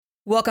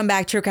Welcome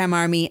back, True Crime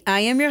Army.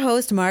 I am your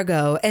host,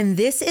 Margot, and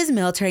this is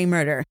Military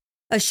Murder,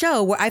 a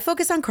show where I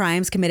focus on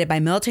crimes committed by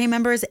military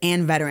members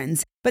and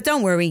veterans. But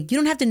don't worry, you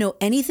don't have to know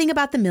anything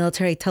about the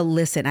military to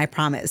listen, I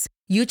promise.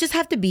 You just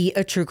have to be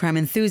a true crime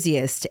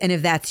enthusiast. And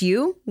if that's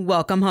you,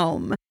 welcome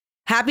home.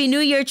 Happy New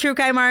Year, True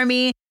Crime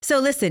Army. So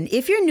listen,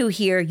 if you're new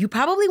here, you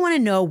probably want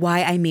to know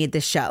why I made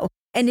this show.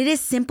 And it is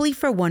simply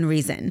for one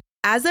reason.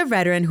 As a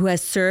veteran who has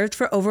served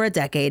for over a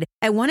decade,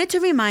 I wanted to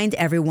remind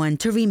everyone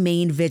to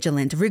remain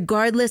vigilant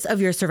regardless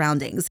of your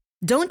surroundings.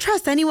 Don't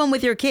trust anyone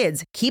with your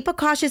kids. Keep a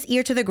cautious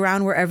ear to the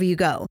ground wherever you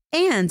go.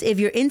 And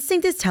if your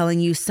instinct is telling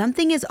you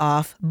something is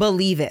off,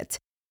 believe it.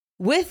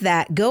 With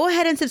that, go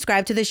ahead and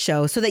subscribe to the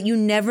show so that you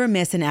never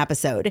miss an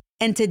episode.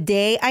 And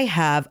today I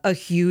have a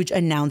huge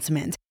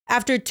announcement.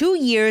 After 2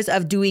 years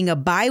of doing a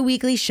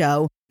bi-weekly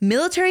show,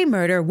 Military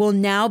Murder will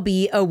now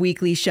be a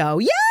weekly show.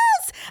 Yes!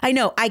 I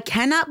know, I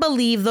cannot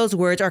believe those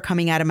words are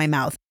coming out of my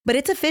mouth, but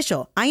it's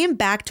official. I am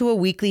back to a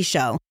weekly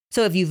show.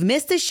 So if you've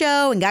missed the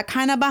show and got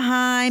kind of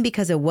behind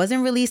because it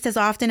wasn't released as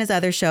often as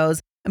other shows,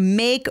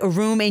 make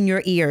room in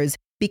your ears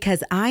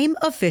because I'm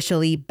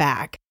officially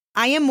back.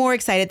 I am more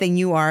excited than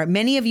you are.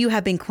 Many of you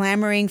have been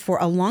clamoring for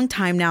a long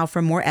time now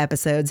for more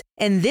episodes,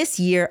 and this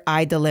year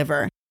I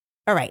deliver.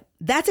 All right,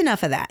 that's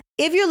enough of that.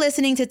 If you're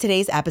listening to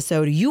today's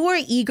episode, you are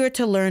eager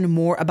to learn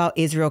more about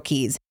Israel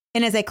Keyes.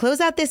 And as I close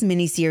out this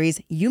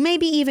mini-series, you may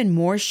be even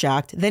more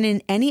shocked than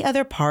in any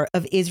other part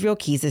of Israel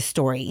Keyes'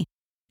 story.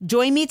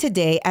 Join me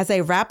today as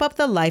I wrap up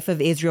the life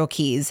of Israel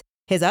Keyes,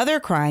 his other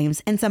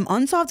crimes, and some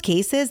unsolved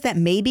cases that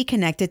may be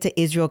connected to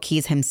Israel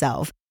Keyes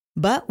himself,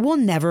 but we'll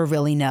never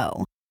really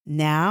know.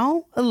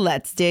 Now,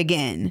 let's dig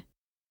in.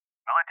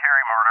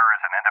 Military Murder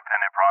is an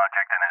independent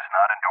project and is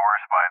not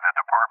endorsed by the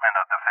Department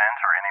of Defense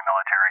or any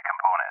military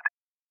component.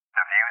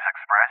 The views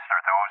expressed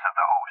are those of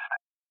the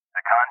host.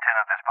 The content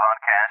of this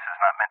podcast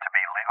is not meant to be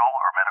legal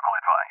or medical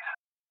advice.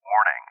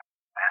 Warning,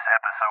 this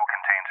episode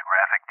contains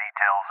graphic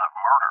details of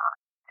murder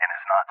and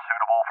is not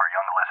suitable for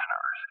young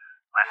listeners.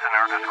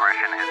 Listener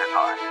discretion is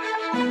advised.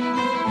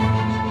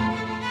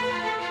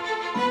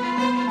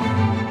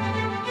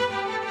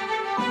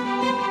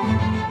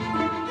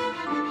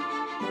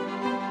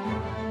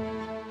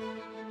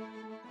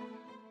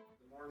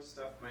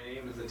 Stuff my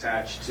name is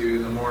attached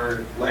to, the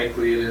more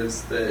likely it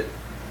is that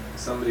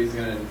somebody's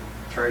gonna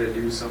try to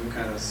do some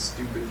kind of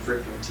stupid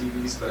freaking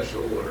TV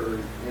special, or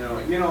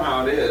you know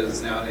how it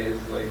is nowadays,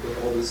 like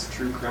with all this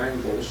true crime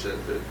bullshit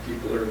that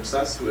people are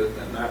obsessed with,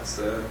 and that's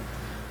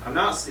I'm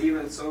not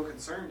even so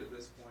concerned at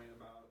this point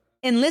about.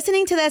 In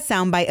listening to that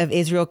soundbite of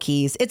Israel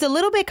Keyes, it's a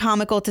little bit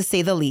comical to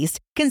say the least,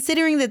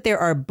 considering that there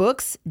are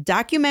books,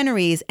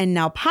 documentaries, and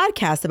now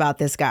podcasts about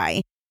this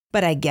guy.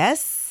 But I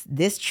guess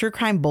this true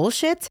crime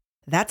bullshit,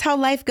 that's how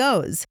life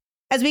goes.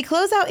 As we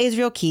close out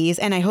Israel Keyes,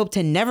 and I hope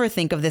to never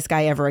think of this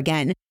guy ever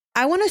again,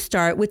 I want to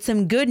start with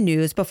some good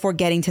news before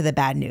getting to the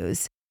bad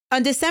news.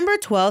 On December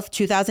 12th,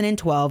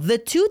 2012, the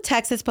two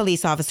Texas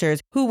police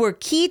officers who were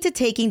key to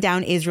taking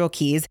down Israel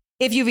Keyes,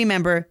 if you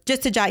remember,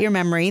 just to jot your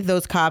memory,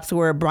 those cops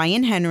were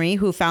Brian Henry,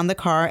 who found the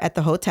car at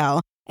the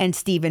hotel, and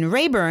Stephen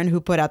Rayburn, who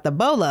put out the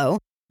bolo.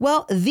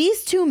 Well,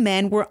 these two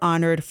men were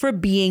honored for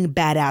being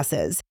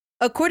badasses.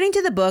 According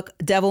to the book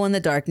Devil in the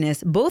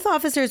Darkness, both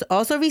officers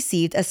also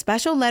received a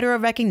special letter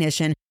of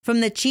recognition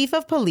from the Chief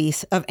of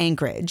Police of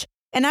Anchorage.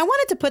 And I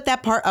wanted to put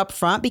that part up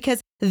front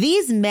because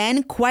these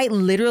men quite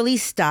literally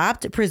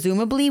stopped,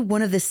 presumably,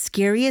 one of the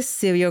scariest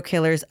serial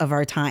killers of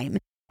our time.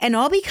 And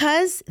all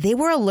because they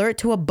were alert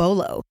to a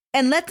bolo.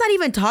 And let's not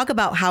even talk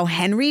about how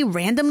Henry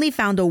randomly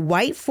found a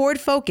white Ford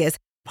Focus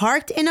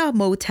parked in a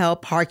motel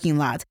parking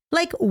lot.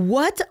 Like,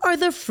 what are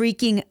the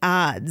freaking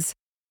odds?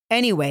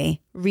 Anyway,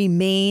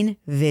 remain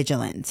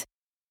vigilant.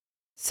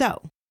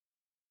 So,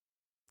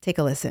 take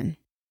a listen.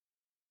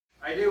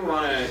 I do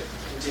want to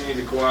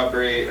continue to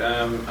cooperate.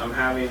 I'm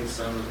having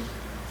some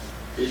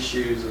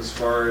issues as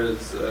far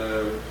as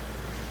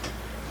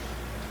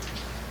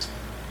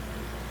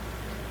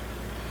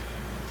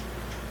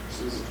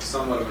this is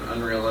somewhat of an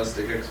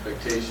unrealistic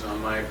expectation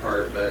on my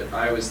part, but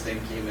I was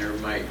thinking there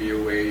might be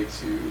a way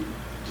to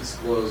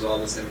disclose all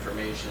this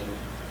information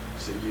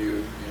to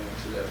you,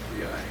 to the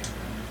FBI,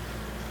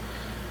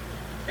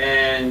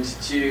 and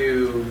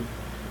to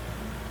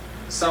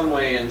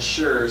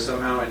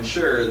somehow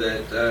ensure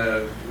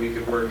that we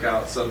could work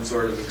out some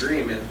sort of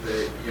agreement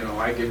that,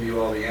 I give you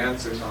all the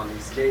answers on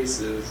these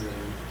cases, and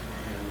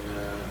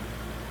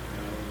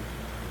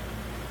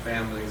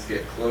families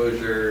get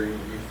closure, and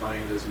you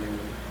find as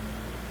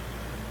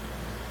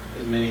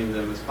many of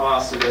them as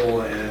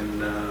possible,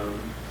 and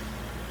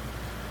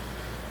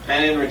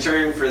in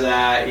return for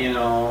that,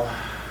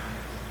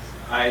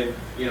 I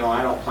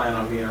don't plan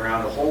on being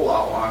around a whole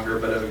lot longer,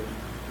 but a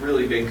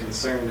really big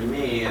concern to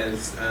me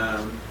is,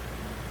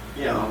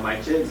 my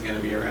kid's going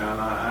to be around.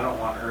 I don't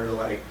want her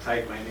to,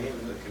 type my name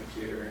in the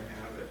computer and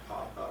have it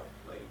pop up,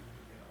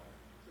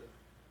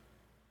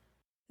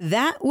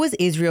 That was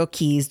Israel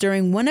Keyes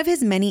during one of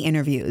his many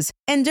interviews.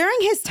 And during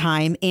his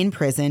time in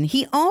prison,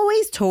 he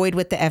always toyed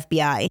with the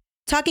FBI.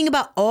 talking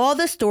about all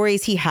the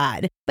stories he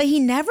had, but he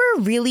never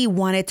really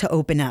wanted to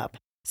open up.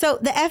 So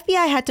the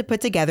FBI had to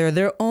put together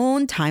their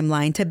own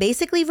timeline to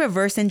basically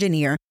reverse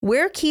engineer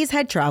where Keyes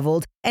had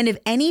traveled and if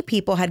any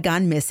people had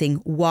gone missing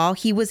while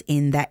he was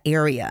in that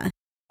area.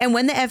 And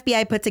when the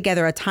FBI put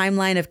together a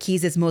timeline of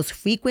Keyes' most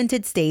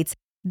frequented states,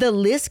 the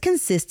list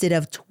consisted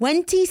of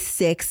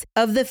 26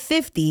 of the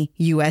 50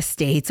 U.S.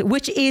 states,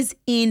 which is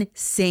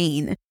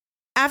insane.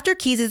 After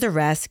Keyes'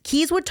 arrest,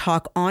 Keyes would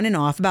talk on and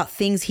off about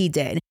things he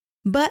did,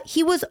 but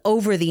he was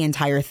over the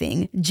entire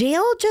thing.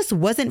 Jail just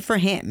wasn't for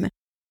him.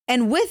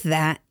 And with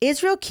that,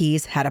 Israel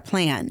Keyes had a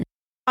plan.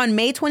 On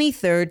May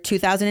 23,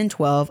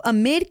 2012,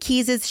 amid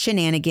Keyes'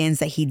 shenanigans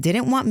that he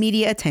didn't want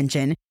media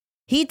attention,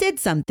 he did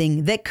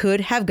something that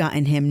could have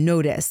gotten him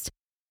noticed.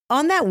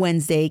 On that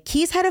Wednesday,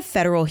 Keyes had a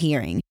federal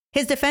hearing.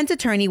 His defense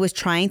attorney was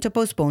trying to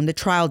postpone the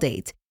trial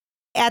date.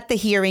 At the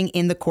hearing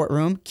in the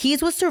courtroom,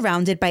 Keyes was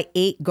surrounded by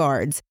 8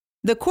 guards.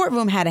 The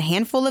courtroom had a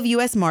handful of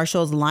U.S.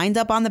 Marshals lined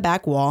up on the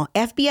back wall.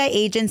 FBI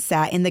agents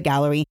sat in the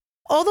gallery.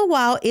 All the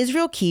while,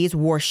 Israel Keyes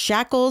wore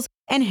shackles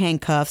and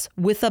handcuffs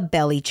with a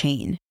belly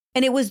chain.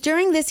 And it was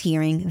during this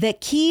hearing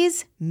that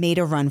Keyes made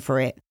a run for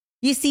it.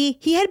 You see,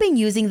 he had been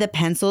using the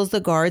pencils the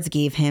guards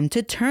gave him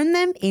to turn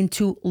them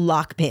into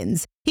lock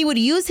pins. He would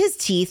use his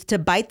teeth to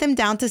bite them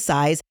down to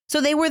size,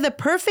 so they were the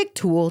perfect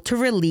tool to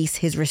release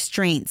his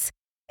restraints.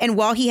 And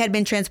while he had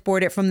been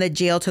transported from the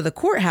jail to the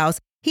courthouse,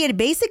 he had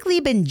basically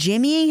been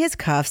jimmying his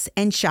cuffs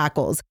and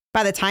shackles.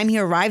 By the time he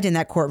arrived in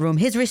that courtroom,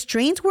 his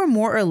restraints were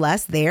more or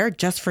less there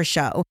just for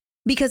show,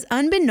 because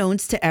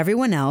unbeknownst to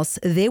everyone else,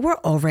 they were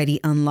already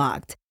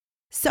unlocked.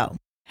 So,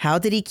 how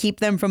did he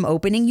keep them from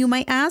opening, you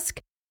might ask?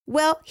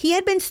 Well, he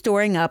had been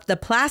storing up the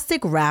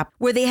plastic wrap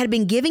where they had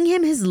been giving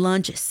him his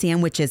lunch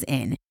sandwiches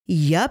in.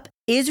 Yup,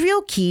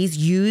 Israel Keyes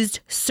used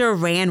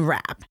saran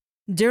wrap.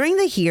 During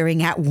the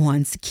hearing at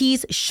once,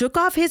 Keyes shook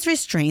off his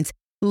restraints,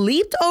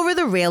 leaped over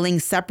the railing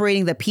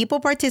separating the people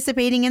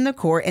participating in the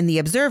court and the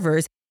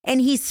observers, and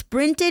he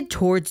sprinted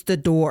towards the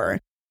door.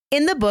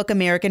 In the book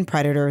American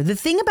Predator, the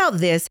thing about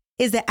this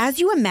is that as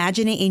you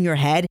imagine it in your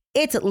head,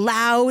 it's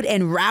loud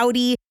and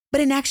rowdy,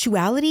 but in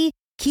actuality,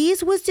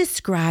 Keyes was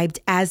described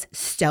as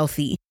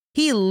stealthy.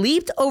 He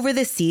leaped over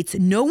the seats,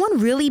 no one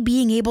really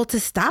being able to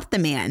stop the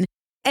man.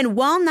 And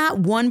while not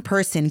one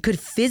person could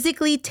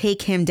physically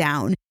take him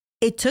down,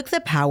 it took the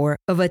power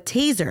of a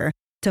taser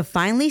to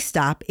finally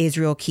stop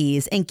Israel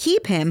Keyes and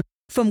keep him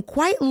from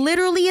quite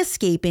literally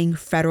escaping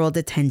federal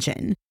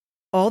detention.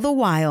 All the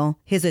while,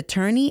 his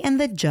attorney and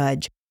the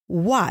judge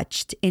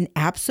watched in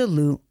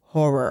absolute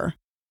horror.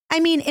 I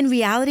mean, in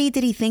reality,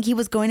 did he think he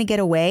was going to get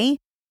away?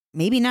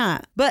 Maybe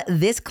not. But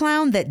this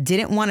clown that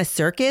didn't want a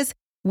circus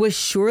was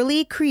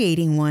surely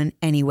creating one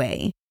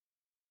anyway.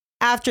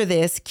 After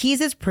this,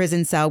 Keyes'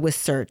 prison cell was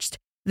searched.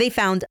 They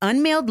found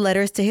unmailed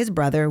letters to his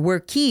brother where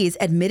Keyes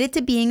admitted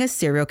to being a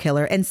serial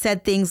killer and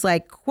said things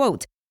like,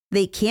 quote,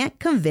 "They can't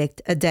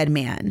convict a dead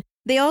man."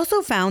 They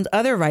also found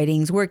other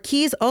writings where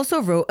Keyes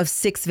also wrote of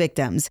 6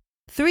 victims,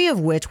 3 of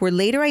which were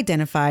later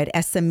identified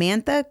as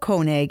Samantha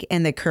Koenig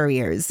and the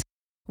Couriers.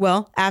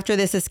 Well, after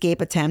this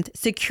escape attempt,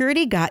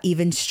 security got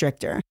even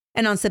stricter.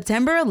 And on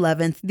September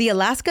 11th, the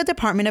Alaska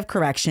Department of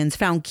Corrections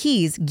found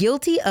Keyes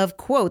guilty of,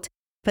 quote,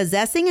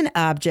 "possessing an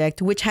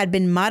object which had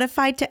been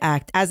modified to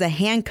act as a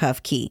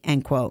handcuff key,"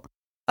 end quote.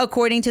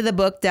 According to the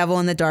book Devil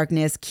in the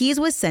Darkness, Keyes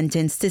was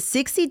sentenced to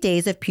 60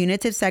 days of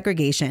punitive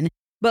segregation,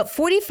 but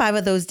 45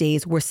 of those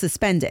days were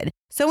suspended.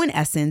 So in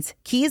essence,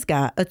 Keyes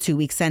got a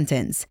 2-week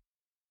sentence.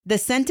 The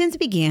sentence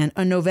began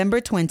on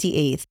November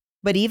 28th,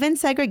 but even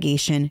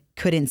segregation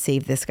couldn't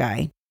save this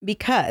guy.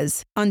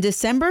 Because on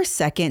December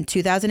 2nd,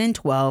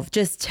 2012,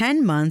 just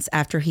 10 months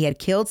after he had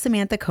killed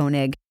Samantha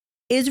Koenig,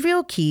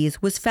 Israel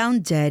Keyes was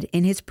found dead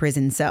in his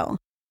prison cell.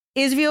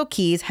 Israel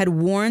Keyes had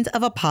warned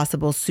of a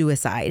possible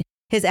suicide.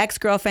 His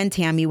ex-girlfriend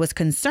Tammy was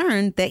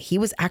concerned that he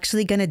was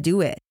actually going to do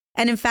it.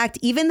 And in fact,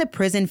 even the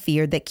prison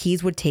feared that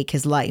Keyes would take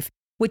his life,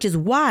 which is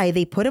why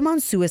they put him on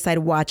suicide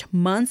watch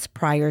months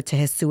prior to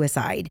his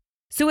suicide.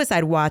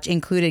 Suicide watch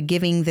included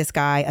giving this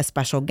guy a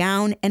special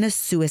gown and a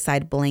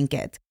suicide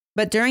blanket.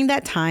 But during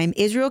that time,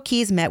 Israel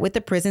Keyes met with the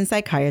prison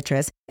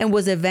psychiatrist and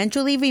was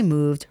eventually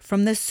removed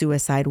from the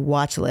suicide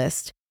watch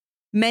list.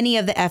 Many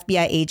of the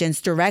FBI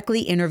agents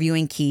directly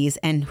interviewing Keyes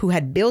and who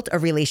had built a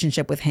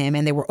relationship with him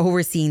and they were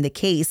overseeing the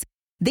case,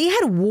 they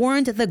had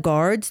warned the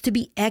guards to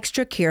be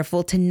extra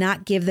careful to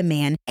not give the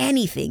man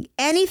anything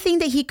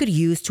that he could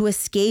use to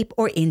escape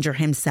or injure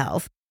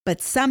himself.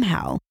 But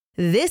somehow,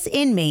 this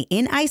inmate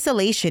in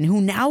isolation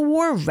who now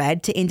wore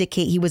red to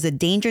indicate he was a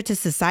danger to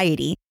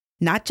society,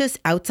 not just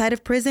outside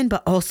of prison,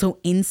 but also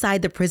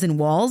inside the prison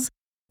walls,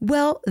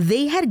 well,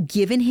 they had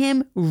given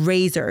him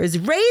razors.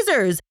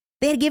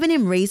 They had given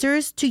him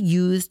razors to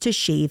use to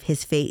shave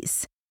his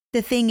face.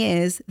 The thing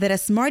is that a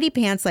smarty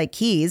pants like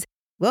Keyes,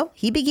 well,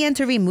 he began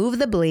to remove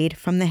the blade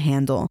from the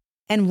handle.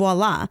 And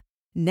voila,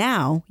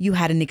 now you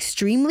had an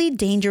extremely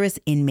dangerous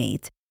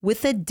inmate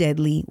with a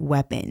deadly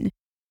weapon.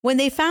 When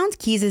they found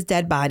Keyes'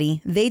 dead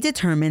body, they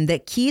determined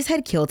that Keyes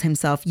had killed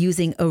himself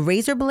using a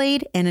razor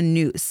blade and a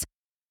noose.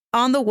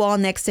 On the wall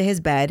next to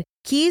his bed,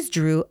 Keyes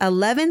drew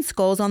 11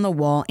 skulls on the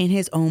wall in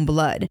his own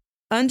blood.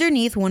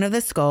 Underneath one of the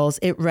skulls,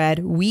 it read,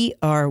 "We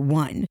are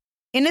one."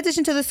 In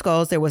addition to the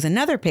skulls, there was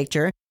another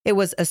picture. It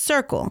was a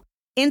circle.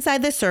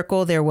 Inside the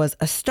circle, there was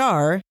a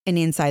star, and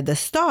inside the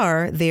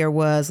star, there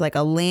was like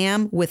a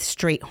lamb with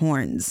straight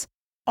horns.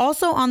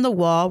 Also on the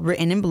wall,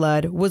 written in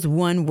blood, was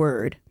one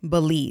word,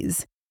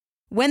 Belize.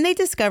 When they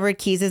discovered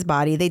Keyes'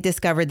 body, they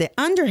discovered that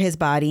under his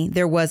body,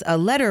 there was a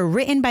letter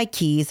written by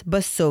Keyes,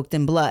 but soaked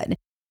in blood.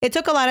 It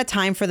took a lot of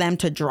time for them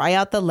to dry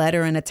out the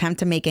letter and attempt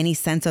to make any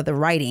sense of the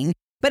writing,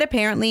 but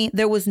apparently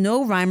there was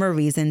no rhyme or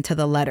reason to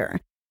the letter.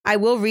 I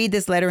will read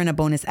this letter in a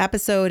bonus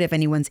episode if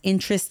anyone's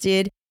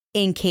interested,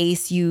 in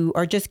case you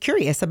are just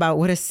curious about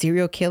what a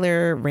serial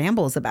killer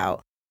rambles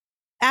about.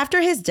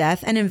 After his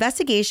death, an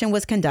investigation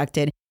was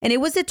conducted, and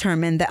it was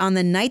determined that on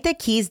the night that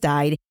Keyes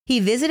died, he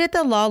visited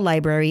the law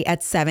library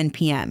at 7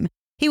 p.m.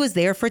 He was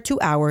there for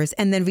 2 hours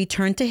and then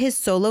returned to his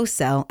solo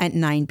cell at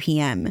 9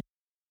 p.m.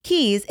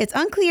 Keyes, it's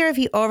unclear if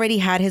he already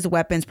had his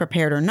weapons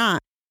prepared or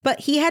not,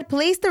 but he had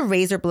placed the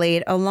razor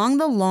blade along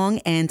the long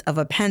end of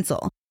a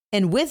pencil,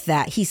 and with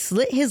that, he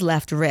slit his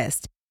left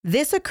wrist.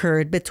 This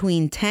occurred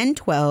between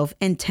 10:12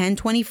 and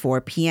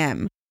 10:24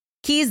 p.m.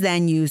 Keyes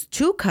then used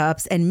 2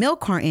 cups and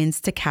milk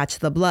cartons to catch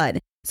the blood,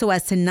 so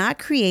as to not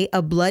create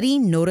a bloody,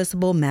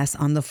 noticeable mess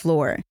on the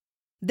floor.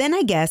 Then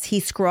I guess he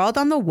scrawled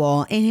on the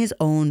wall in his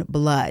own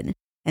blood.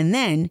 And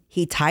then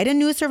he tied a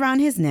noose around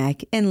his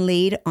neck and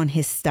laid on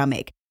his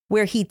stomach,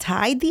 where he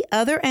tied the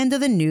other end of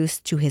the noose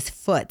to his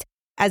foot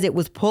as it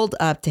was pulled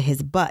up to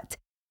his butt.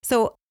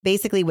 So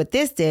basically what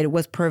this did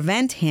was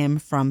prevent him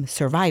from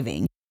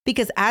surviving,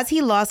 because as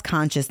he lost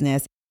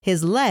consciousness,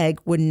 his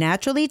leg would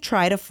naturally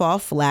try to fall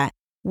flat,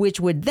 which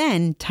would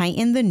then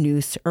tighten the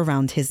noose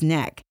around his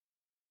neck.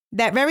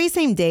 That very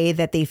same day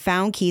that they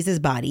found Keyes'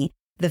 body,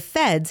 the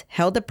feds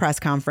held a press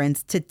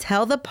conference to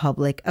tell the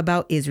public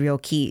about Israel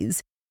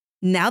Keyes.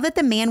 Now that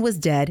the man was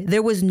dead,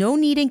 there was no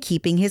need in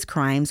keeping his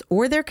crimes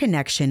or their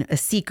connection a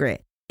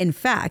secret. In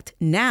fact,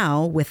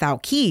 now,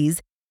 without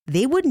Keyes,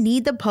 they would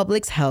need the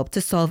public's help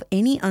to solve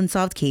any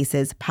unsolved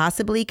cases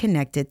possibly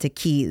connected to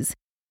Keyes.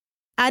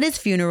 At his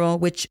funeral,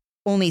 which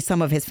only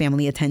some of his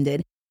family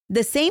attended,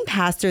 the same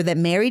pastor that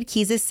married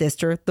Keyes'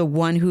 sister, the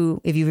one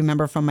who, if you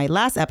remember from my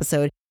last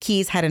episode,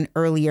 Keyes had an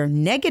earlier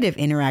negative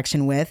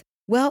interaction with,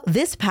 well,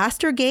 this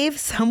pastor gave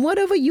somewhat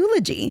of a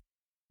eulogy.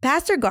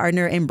 Pastor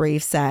Gardner, in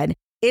brief, said,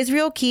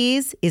 "Israel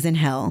Keyes is in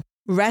hell.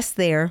 Rest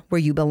there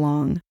where you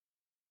belong."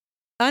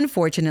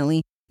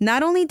 Unfortunately,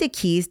 not only did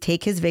Keyes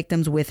take his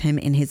victims with him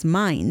in his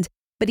mind,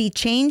 but he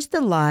changed the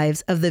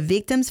lives of the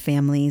victims'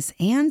 families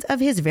and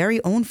of his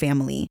very own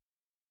family.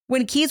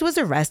 When Keyes was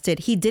arrested,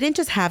 he didn't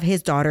just have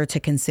his daughter to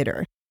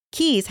consider.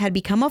 Keyes had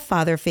become a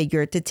father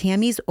figure to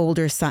Tammy's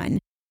older son.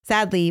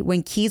 Sadly,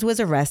 when Keyes was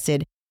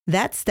arrested,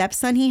 that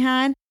stepson he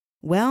had,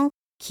 well,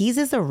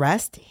 Keyes'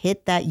 arrest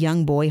hit that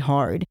young boy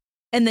hard.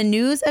 And the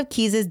news of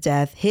Keyes'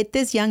 death hit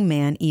this young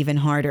man even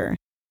harder.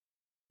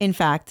 In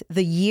fact,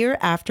 the year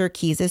after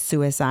Keyes'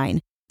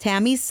 suicide,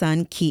 Tammy's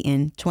son,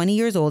 Keaton, 20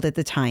 years old at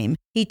the time,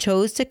 he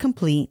chose to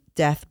complete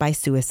death by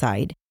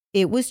suicide.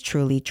 It was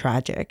truly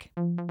tragic.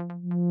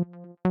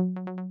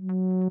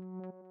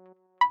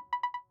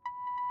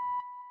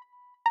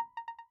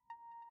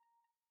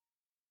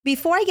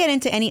 Before I get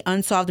into any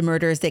unsolved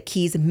murders that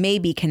Keyes may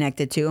be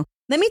connected to,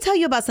 let me tell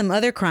you about some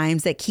other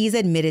crimes that Keyes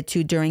admitted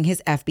to during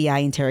his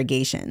FBI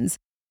interrogations.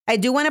 I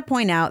do want to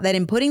point out that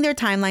in putting their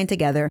timeline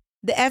together,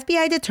 the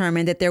FBI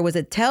determined that there was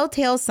a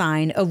telltale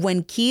sign of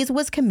when Keyes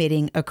was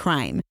committing a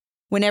crime.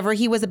 Whenever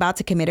he was about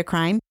to commit a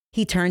crime,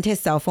 he turned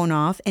his cell phone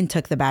off and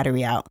took the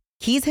battery out.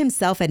 Keyes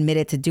himself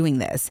admitted to doing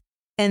this.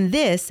 And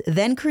this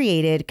then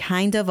created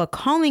kind of a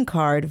calling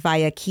card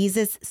via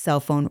Keyes' cell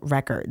phone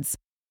records.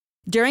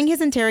 During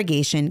his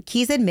interrogation,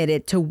 Keyes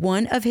admitted to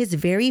one of his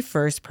very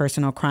first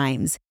personal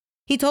crimes.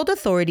 He told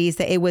authorities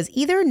that it was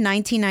either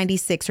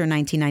 1996 or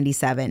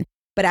 1997,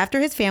 but after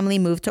his family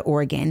moved to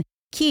Oregon,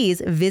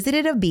 Keyes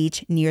visited a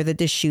beach near the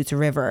Deschutes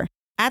River.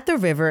 At the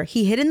river,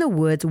 he hid in the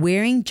woods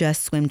wearing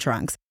just swim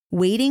trunks,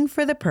 waiting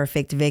for the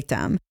perfect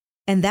victim.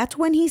 And that's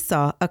when he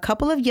saw a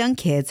couple of young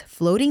kids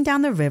floating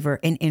down the river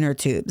in inner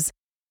tubes.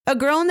 A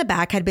girl in the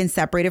back had been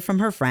separated from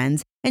her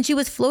friends, and she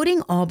was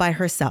floating all by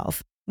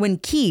herself. When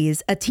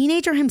Keyes, a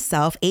teenager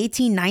himself,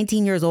 18,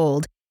 19 years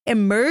old,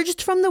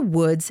 emerged from the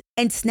woods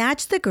and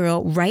snatched the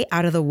girl right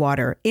out of the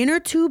water, inner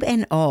tube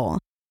and all.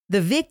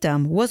 The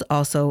victim was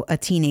also a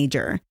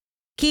teenager.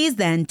 Keyes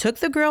then took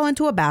the girl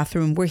into a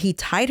bathroom where he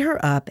tied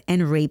her up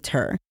and raped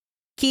her.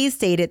 Keyes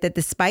stated that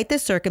despite the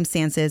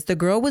circumstances, the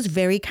girl was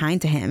very kind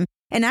to him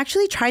and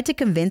actually tried to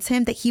convince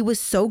him that he was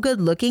so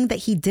good looking that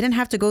he didn't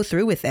have to go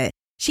through with it.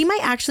 She might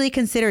actually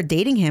consider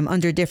dating him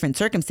under different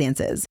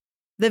circumstances.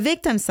 The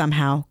victim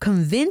somehow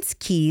convinced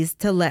Keyes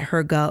to let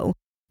her go,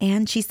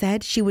 and she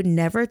said she would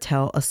never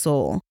tell a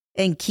soul.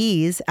 And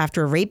Keyes,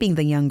 after raping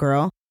the young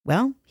girl,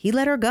 well, he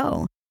let her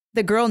go.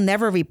 The girl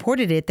never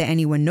reported it that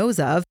anyone knows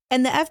of,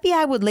 and the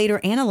FBI would later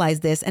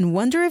analyze this and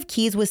wonder if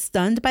Keyes was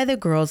stunned by the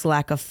girl's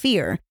lack of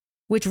fear.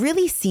 which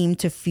really seemed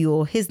to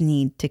fuel his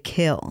need to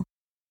kill.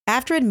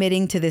 After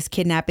admitting to this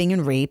kidnapping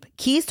and rape,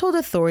 Keyes told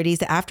authorities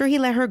that after he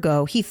let her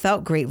go, he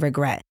felt great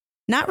regret.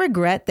 Not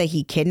regret that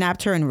he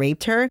kidnapped her and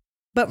raped her,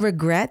 but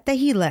regret that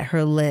he let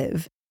her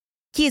live.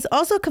 Keyes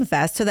also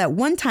confessed to that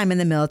one time in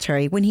the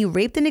military when he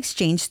raped an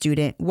exchange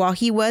student while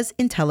he was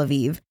in Tel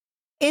Aviv.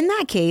 In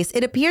that case,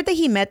 it appeared that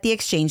he met the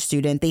exchange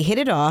student, they hit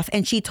it off,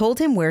 and she told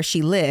him where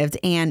she lived,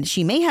 and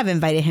she may have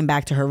invited him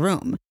back to her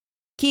room.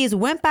 Keyes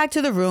went back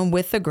to the room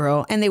with the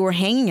girl, and they were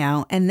hanging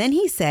out, and then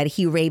he said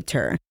he raped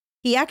her.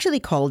 He actually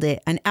called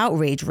it an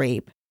outrage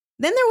rape.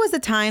 Then there was a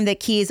time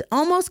that Keyes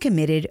almost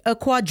committed a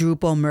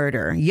quadruple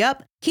murder.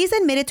 Yup, Keyes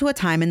admitted to a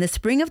time in the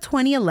spring of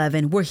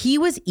 2011 where he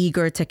was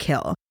eager to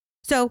kill.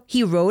 So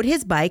he rode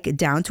his bike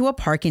down to a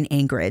park in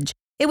Anchorage.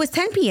 It was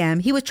 10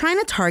 p.m. He was trying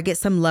to target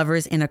some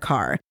lovers in a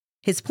car.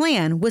 His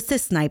plan was to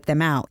snipe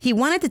them out. He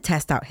wanted to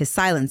test out his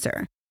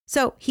silencer.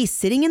 So he's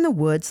sitting in the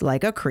woods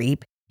like a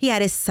creep. He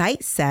had his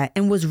sights set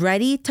and was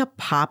ready to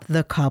pop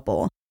the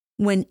couple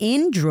when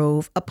in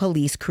drove a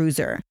police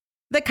cruiser.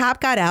 The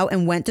cop got out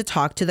and went to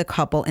talk to the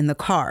couple in the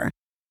car.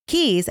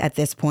 Keyes, at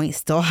this point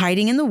still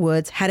hiding in the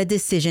woods, had a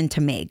decision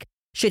to make.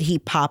 Should he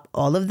pop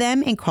all of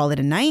them and call it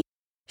a night?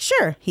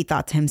 Sure, he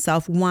thought to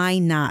himself, why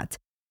not?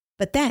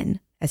 But then,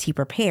 as he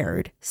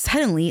prepared,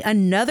 suddenly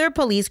another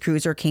police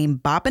cruiser came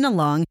bopping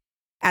along.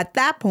 At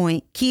that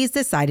point, Keyes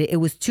decided it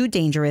was too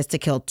dangerous to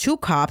kill 2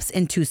 cops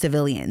and 2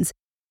 civilians.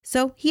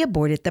 So he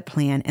aborted the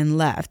plan and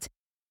left.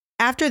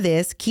 After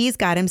this, Keyes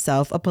got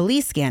himself a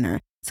police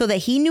scanner so that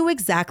he knew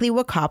exactly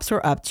what cops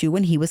were up to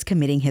when he was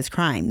committing his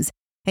crimes.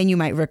 And you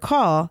might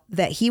recall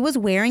that he was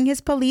wearing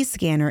his police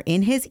scanner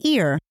in his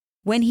ear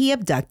when he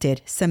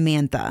abducted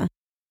Samantha.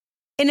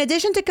 In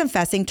addition to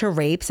confessing to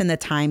rapes and the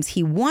times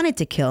he wanted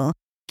to kill,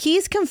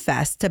 Keyes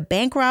confessed to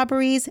bank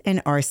robberies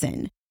and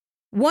arson.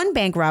 One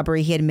bank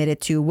robbery he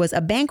admitted to was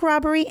a bank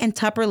robbery in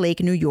Tupper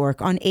Lake, New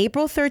York on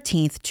April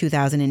 13,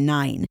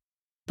 2009.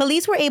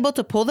 Police were able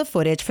to pull the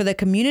footage for the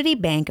Community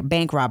Bank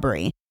bank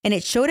robbery, and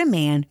it showed a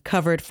man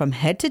covered from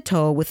head to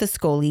toe with a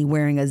scully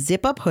wearing a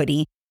zip-up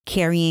hoodie,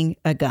 carrying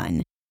a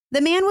gun. The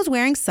man was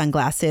wearing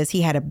sunglasses,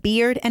 he had a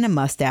beard and a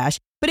mustache,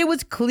 but it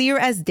was clear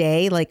as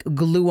day, like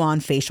glue-on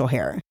facial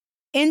hair.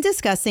 In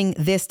discussing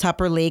this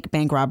Tupper Lake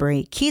bank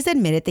robbery, Keyes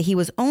admitted that he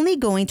was only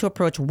going to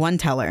approach one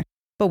teller,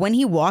 but when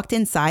he walked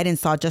inside and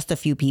saw just a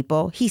few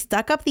people, he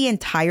stuck up the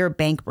entire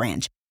bank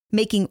branch,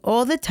 making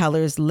all the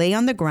tellers lay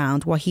on the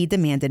ground while he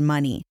demanded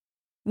money.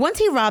 Once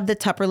he robbed the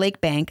Tupper Lake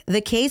Bank,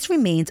 the case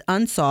remains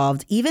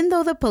unsolved, even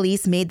though the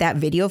police made that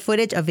video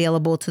footage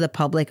available to the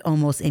public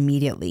almost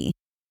immediately.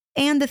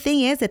 And the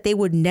thing is that they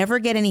would never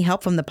get any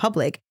help from the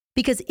public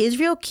because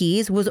Israel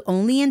Keyes was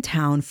only in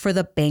town for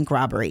the bank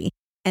robbery.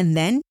 And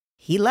then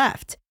he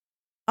left.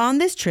 On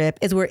this trip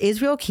is where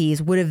Israel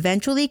Keyes would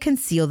eventually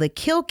conceal the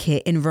kill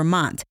kit in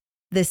Vermont,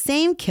 the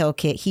same kill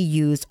kit he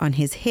used on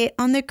his hit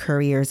on the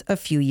couriers a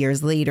few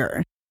years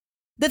later.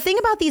 The thing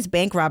about these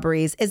bank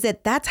robberies is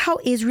that that's how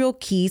Israel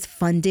Keyes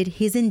funded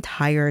his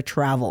entire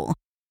travel.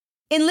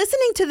 In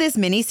listening to this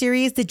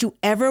miniseries, did you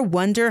ever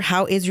wonder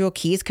how Israel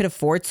Keyes could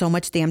afford so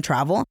much damn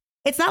travel?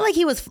 It's not like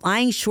he was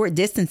flying short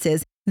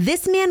distances.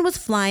 This man was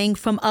flying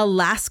from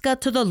Alaska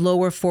to the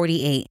lower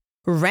 48,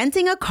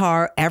 renting a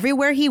car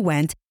everywhere he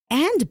went,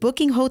 and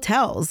booking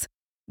hotels.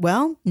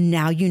 Well,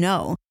 now you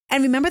know.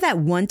 And remember that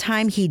one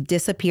time he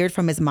disappeared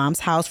from his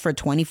mom's house for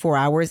 24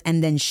 hours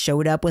and then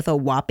showed up with a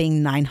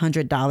whopping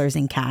 $900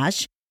 in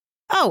cash?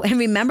 Oh, and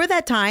remember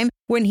that time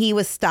when he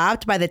was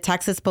stopped by the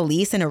Texas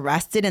police and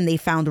arrested and they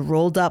found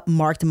rolled up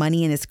marked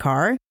money in his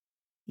car?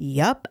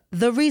 Yup,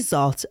 the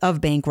result of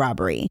bank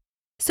robbery.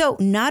 So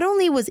not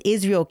only was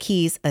Israel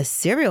Keyes a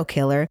serial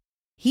killer,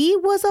 he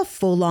was a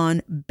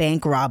full-on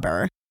bank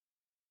robber.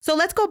 So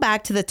let's go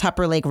back to the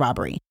Tupper Lake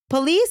robbery.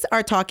 Police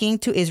are talking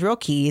to Israel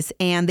Keyes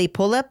and they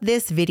pull up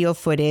this video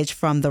footage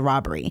from the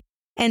robbery.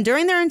 And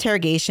during their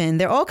interrogation,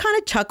 they're all kind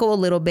of chuckle a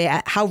little bit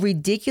at how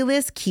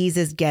ridiculous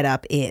Keyes'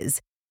 getup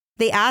is.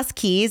 They asked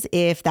Keyes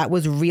if that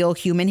was real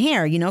human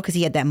hair, because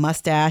he had that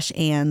mustache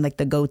and like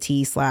the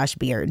goatee /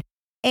 beard.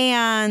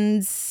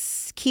 And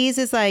Keyes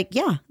is like,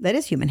 yeah, that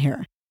is human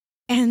hair.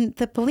 And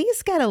the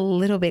police got a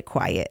little bit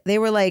quiet. They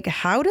were like,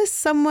 how does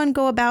someone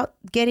go about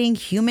getting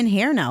human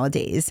hair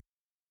nowadays?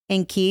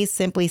 And Keyes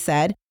simply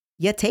said,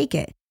 you take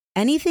it.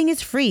 Anything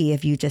is free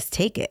if you just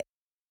take it.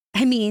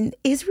 I mean,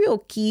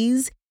 Israel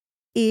Keyes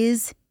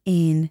is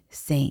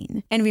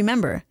insane. And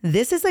remember,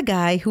 this is a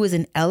guy who is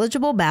an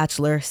eligible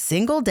bachelor,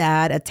 single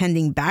dad,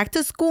 attending back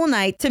to school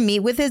night to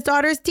meet with his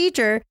daughter's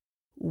teacher.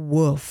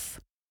 Woof.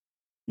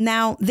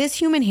 Now, this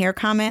human hair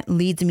comment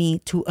leads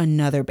me to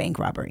another bank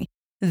robbery.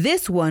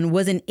 This one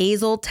was in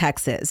Azle,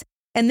 Texas.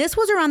 And this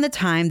was around the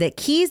time that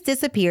Keyes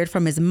disappeared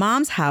from his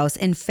mom's house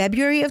in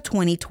February of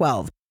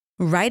 2012.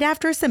 Right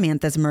after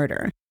Samantha's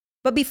murder.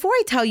 But before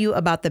I tell you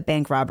about the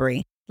bank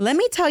robbery, let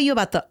me tell you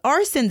about the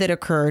arson that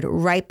occurred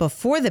right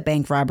before the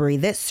bank robbery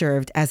that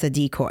served as a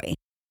decoy.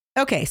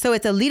 Okay, so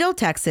it's Aledo,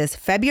 Texas,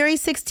 February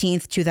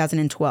 16th,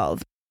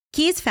 2012.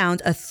 Keyes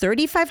found a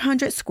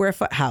 3,500 square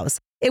foot house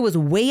It was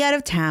way out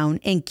of town,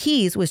 and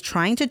Keyes was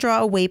trying to draw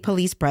away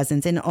police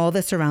presence in all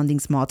the surrounding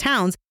small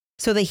towns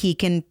so that he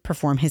can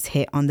perform his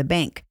hit on the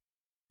bank.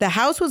 The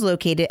house was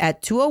located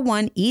at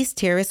 201 East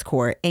Terrace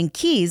Court, and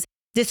Keyes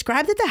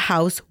described that the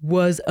house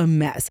was a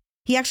mess.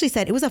 He actually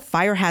said it was a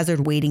fire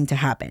hazard waiting to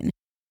happen.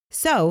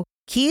 So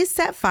Keyes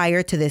set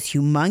fire to this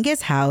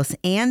humongous house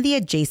and the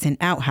adjacent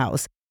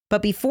outhouse,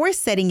 but before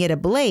setting it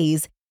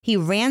ablaze, he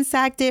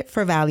ransacked it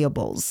for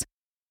valuables.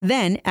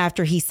 Then,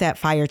 after he set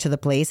fire to the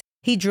place,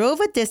 he drove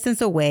a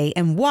distance away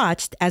and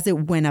watched as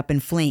it went up in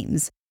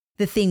flames.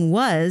 The thing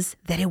was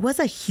that it was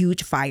a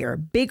huge fire,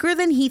 bigger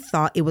than he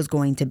thought it was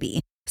going to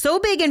be. So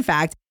big, in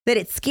fact, that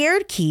it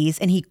scared Keyes,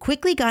 and he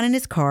quickly got in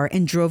his car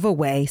and drove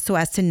away so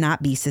as to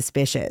not be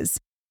suspicious.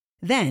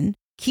 Then,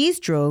 Keyes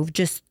drove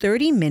just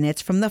 30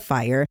 minutes from the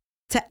fire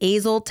to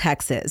Azle,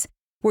 Texas,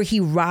 where he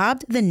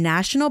robbed the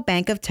National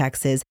Bank of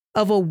Texas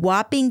of a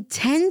whopping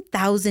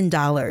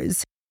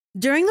 $10,000.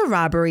 During the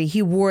robbery,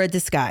 he wore a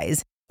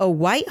disguise, a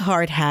white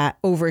hard hat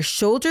over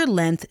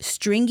shoulder-length,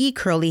 stringy,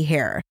 curly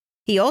hair.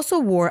 He also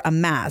wore a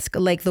mask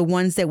like the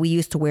ones that we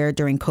used to wear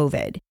during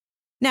COVID.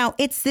 Now,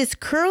 it's this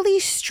curly,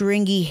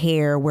 stringy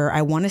hair where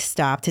I want to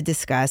stop to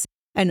discuss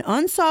an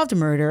unsolved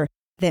murder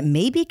that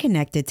may be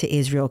connected to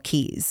Israel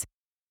Keyes.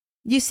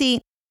 You see,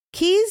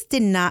 Keyes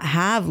did not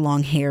have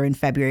long hair in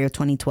February of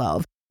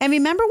 2012. And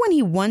remember when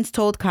he once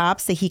told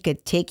cops that he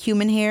could take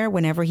human hair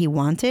whenever he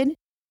wanted?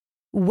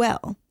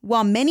 Well,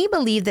 while many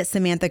believe that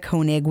Samantha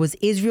Koenig was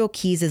Israel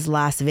Keyes'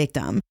 last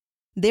victim,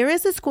 there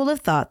is a school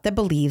of thought that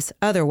believes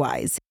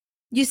otherwise.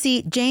 You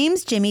see,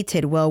 James Jimmy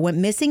Tidwell went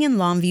missing in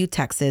Longview,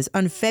 Texas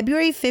on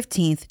February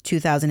 15th,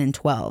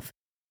 2012.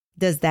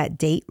 Does that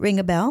date ring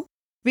a bell?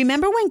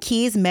 Remember when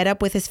Keyes met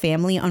up with his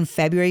family on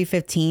February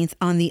 15th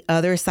on the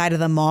other side of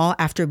the mall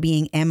after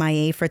being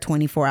MIA for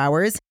 24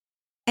 hours?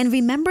 And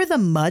remember the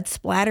mud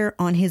splatter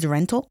on his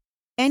rental?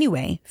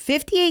 Anyway,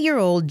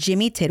 58-year-old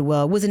Jimmy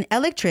Tidwell was an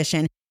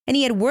electrician, and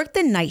he had worked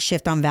the night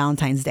shift on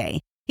Valentine's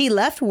Day. He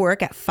left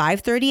work at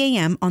 5:30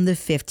 a.m. on the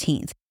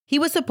 15th. He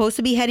was supposed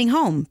to be heading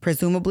home,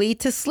 presumably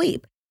to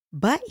sleep,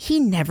 but he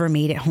never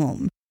made it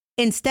home.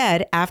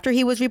 Instead, after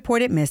he was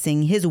reported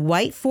missing, his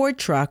white Ford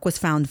truck was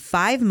found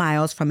 5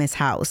 miles from his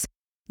house.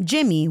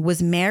 Jimmy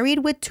was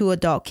married with 2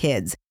 adult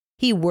kids.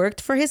 He worked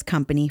for his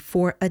company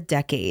for a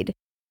decade.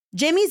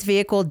 Jimmy's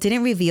vehicle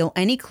didn't reveal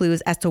any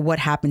clues as to what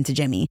happened to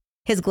Jimmy.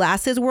 His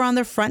glasses were on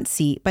the front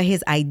seat, but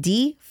his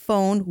ID,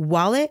 phone,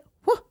 wallet,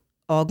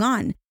 all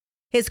gone.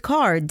 His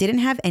car didn't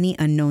have any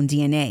unknown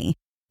DNA.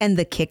 And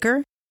the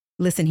kicker?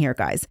 Listen here,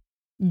 guys.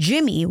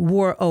 Jimmy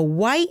wore a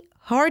white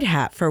hard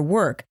hat for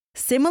work,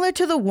 similar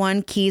to the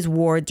one Keyes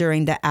wore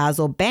during the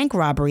Azle bank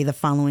robbery the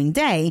following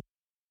day.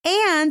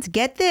 And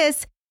get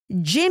this,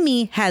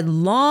 Jimmy had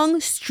long,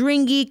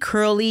 stringy,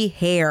 curly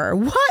hair.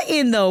 What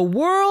in the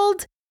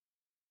world?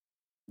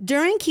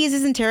 During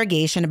Keyes'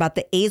 interrogation about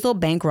the Azle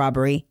bank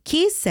robbery,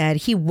 Keyes said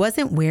he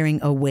wasn't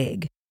wearing a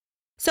wig.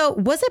 So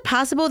was it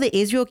possible that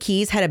Israel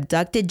Keyes had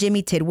abducted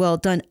Jimmy Tidwell,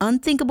 done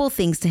unthinkable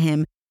things to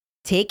him,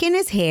 taken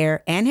his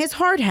hair and his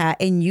hard hat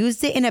and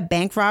used it in a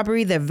bank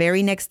robbery the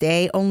very next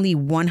day, only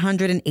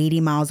 180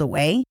 miles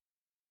away?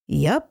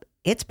 Yep,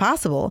 it's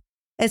possible,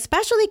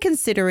 especially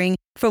considering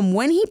from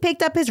when he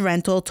picked up his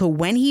rental to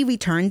when he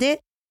returned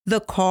it,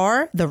 the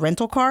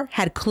rental car,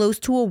 had close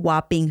to a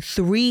whopping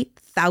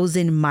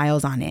 3,000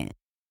 miles on it.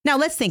 Now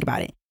let's think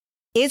about it.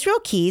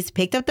 Israel Keyes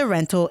picked up the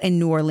rental in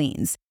New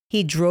Orleans.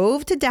 He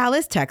drove to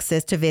Dallas,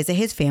 Texas to visit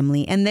his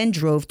family and then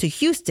drove to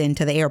Houston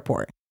to the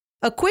airport.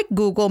 A quick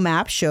Google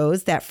map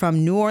shows that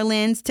from New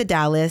Orleans to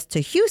Dallas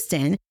to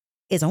Houston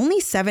is only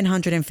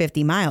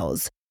 750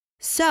 miles.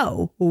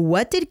 So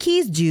what did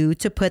Keyes do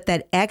to put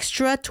that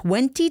extra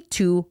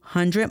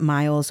 2,200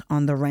 miles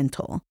on the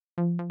rental?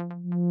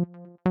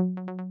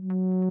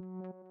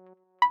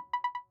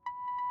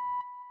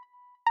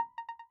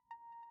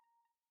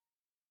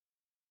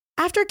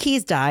 After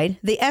Keyes died,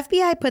 the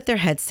FBI put their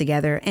heads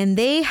together and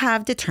they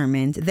have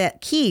determined that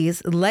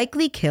Keyes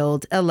likely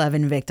killed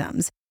 11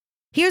 victims.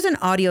 Here's an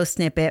audio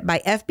snippet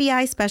by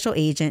FBI Special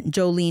Agent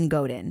Jolene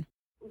Godin.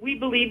 We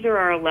believe there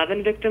are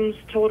 11 victims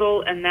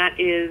total, and that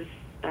is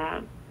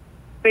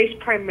based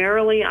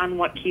primarily on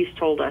what Keyes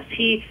told us.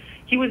 He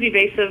was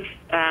evasive,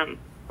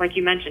 like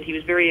you mentioned. He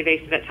was very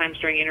evasive at times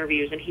during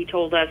interviews, and he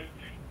told us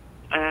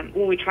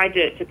when we tried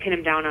to pin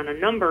him down on a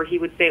number, he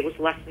would say it was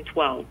less than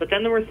 12. But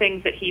then there were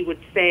things that he would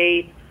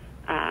say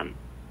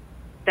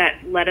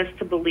that led us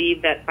to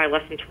believe that by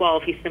less than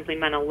 12, he simply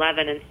meant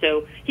 11. And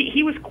so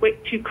he was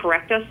quick to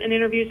correct us in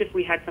interviews if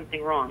we had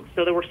something wrong.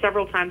 So there were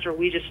several times where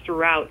we just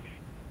threw out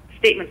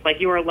statements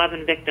like, you are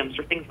 11 victims,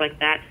 or things like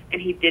that,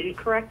 and he didn't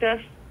correct us.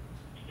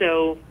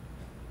 So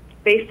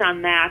based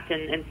on that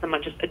and some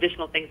just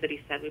additional things that he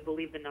said, we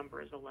believe the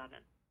number is 11.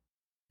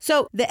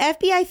 So the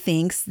FBI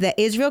thinks that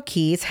Israel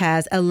Keyes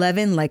has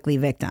 11 likely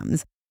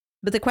victims.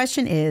 But the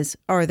question is,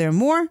 are there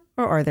more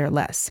or are there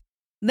less?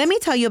 Let me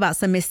tell you about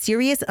some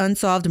mysterious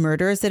unsolved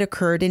murders that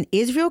occurred in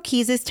Israel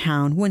Keyes'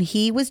 town when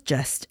he was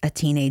just a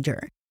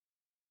teenager.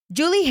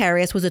 Julie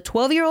Harris was a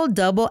 12-year-old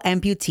double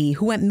amputee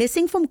who went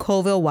missing from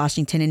Colville,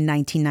 Washington in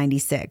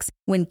 1996,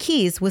 when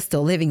Keyes was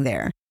still living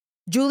there.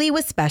 Julie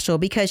was special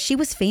because she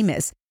was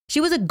famous. She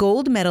was a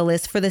gold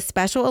medalist for the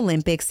Special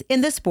Olympics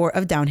in the sport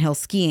of downhill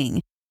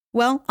skiing.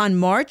 Well, on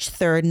March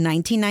 3rd,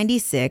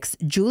 1996,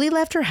 Julie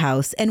left her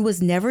house and was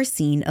never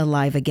seen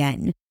alive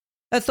again.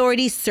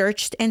 Authorities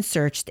searched and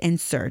searched and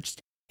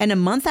searched. And a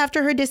month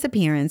after her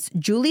disappearance,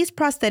 Julie's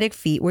prosthetic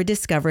feet were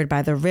discovered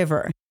by the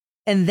river.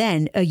 And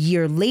then, a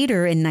year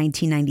later in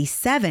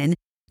 1997,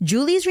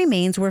 Julie's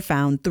remains were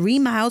found 3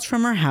 miles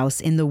from her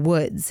house in the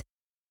woods.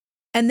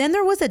 And then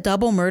there was a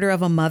double murder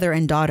of a mother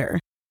and daughter.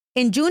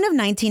 In June of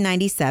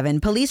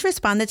 1997, police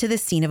responded to the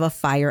scene of a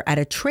fire at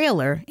a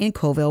trailer in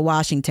Colville,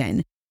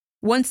 Washington.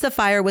 Once the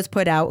fire was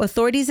put out,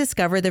 authorities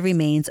discovered the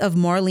remains of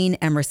Marlene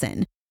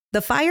Emerson.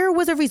 The fire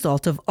was a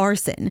result of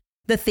arson.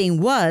 The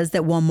thing was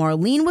that while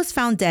Marlene was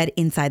found dead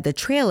inside the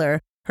trailer,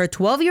 her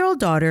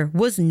 12-year-old daughter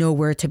was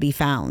nowhere to be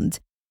found.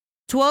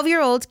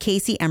 12-year-old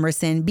Casey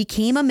Emerson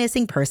became a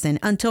missing person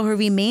until her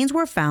remains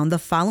were found the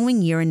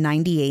following year in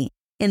 98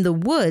 in the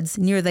woods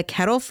near the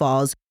Kettle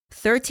Falls,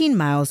 13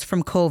 miles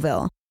from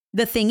Colville.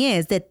 The thing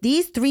is that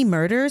these 3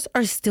 murders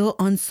are still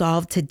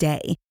unsolved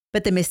today,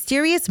 but the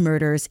mysterious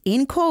murders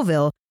in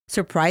Colville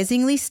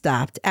surprisingly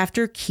stopped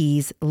after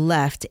Keyes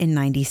left in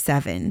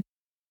 97.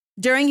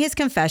 During his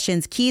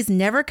confessions, Keyes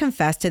never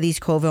confessed to these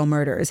Colville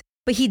murders,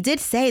 but he did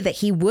say that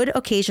he would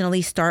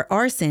occasionally start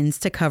arsons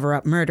to cover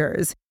up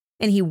murders.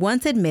 And he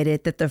once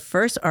admitted that the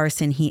first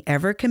arson he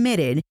ever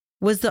committed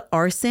was the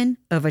arson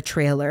of a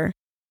trailer.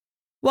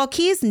 While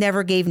Keyes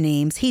never gave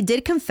names, he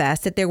did confess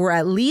that there were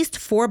at least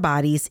 4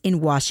 bodies in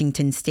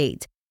Washington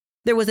state.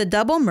 There was a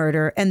double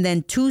murder and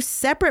then 2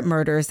 separate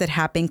murders that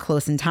happened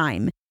close in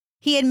time.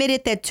 He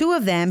admitted that 2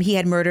 of them he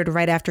had murdered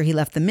right after he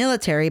left the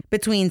military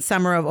between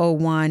summer of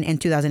 2001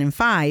 and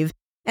 2005,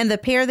 and the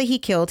pair that he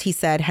killed, he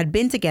said, had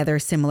been together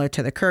similar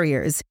to the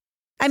Couriers.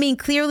 I mean,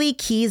 clearly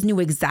Keyes knew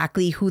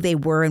exactly who they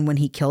were and when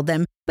he killed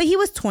them, but he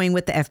was toying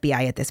with the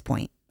FBI at this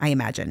point, I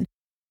imagine.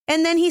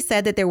 And then he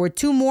said that there were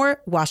 2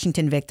 more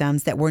Washington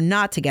victims that were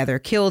not together,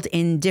 killed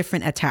in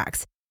different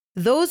attacks.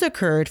 Those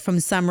occurred from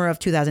summer of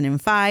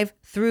 2005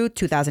 through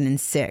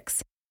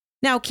 2006.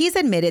 Now, Keyes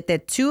admitted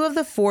that 2 of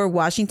the 4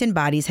 Washington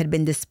bodies had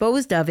been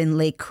disposed of in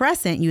Lake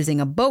Crescent using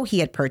a boat he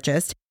had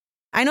purchased.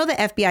 I know the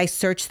FBI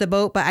searched the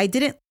boat, but I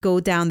didn't go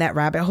down that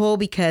rabbit hole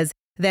because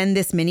then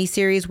this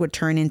miniseries would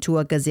turn into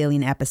a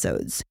gazillion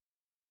episodes.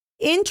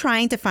 In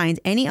trying to find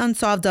any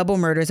unsolved double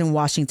murders in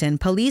Washington,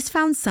 police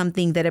found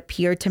something that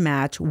appeared to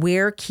match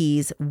where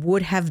Keyes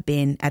would have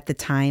been at the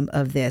time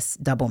of this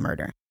double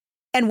murder.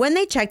 And when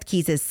they checked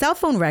Keyes' cell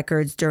phone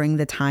records during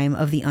the time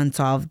of the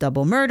unsolved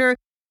double murder,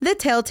 the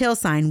telltale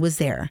sign was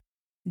there.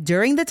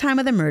 During the time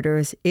of the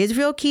murders,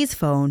 Israel Keyes'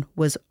 phone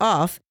was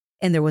off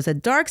and there was a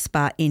dark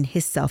spot in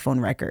his cell phone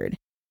record.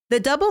 The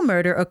double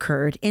murder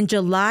occurred in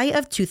July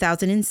of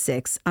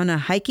 2006 on a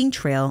hiking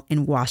trail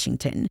in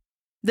Washington.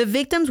 The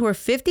victims were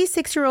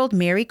 56-year-old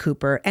Mary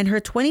Cooper and her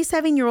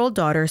 27-year-old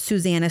daughter,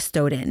 Susanna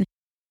Stoughton.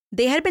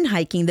 They had been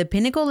hiking the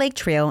Pinnacle Lake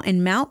Trail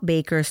in Mount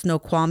Baker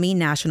Snoqualmie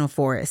National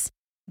Forest.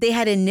 They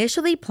had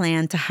initially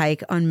planned to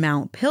hike on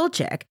Mount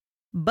Pilchuck,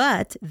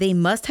 but they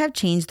must have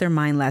changed their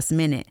mind last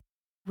minute,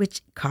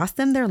 which cost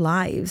them their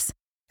lives.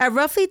 At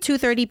roughly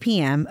 2:30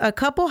 p.m., a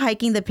couple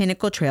hiking the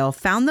Pinnacle Trail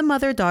found the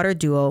mother-daughter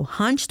duo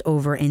hunched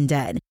over and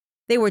dead.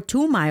 They were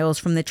 2 miles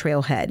from the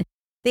trailhead.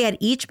 They had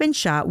each been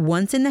shot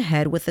once in the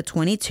head with a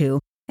 .22,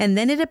 and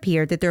then it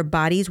appeared that their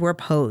bodies were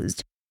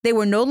posed. They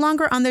were no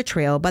longer on the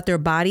trail, but their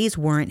bodies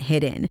weren't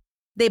hidden.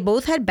 They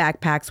both had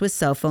backpacks with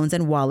cell phones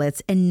and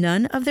wallets, and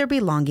none of their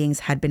belongings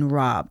had been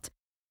robbed.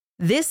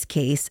 This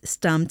case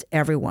stumped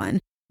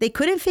everyone. They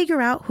couldn't figure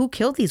out who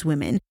killed these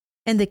women,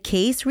 and the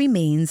case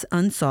remains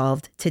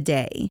unsolved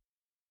today.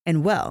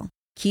 And well,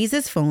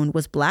 Keyes' phone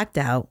was blacked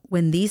out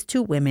when these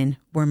 2 women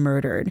were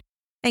murdered.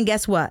 And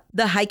guess what?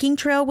 The hiking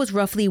trail was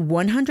roughly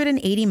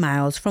 180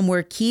 miles from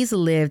where Keyes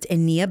lived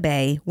in Neah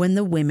Bay when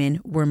the women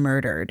were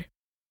murdered.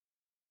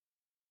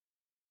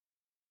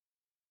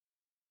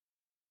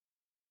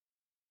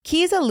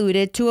 Keyes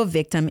alluded to a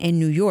victim in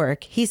New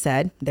York. He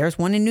said, "There's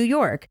one in New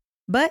York,"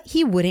 but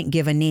he wouldn't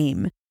give a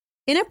name.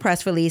 In a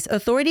press release,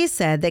 authorities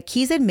said that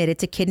Keyes admitted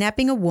to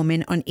kidnapping a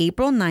woman on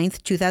April 9,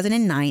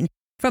 2009,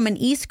 from an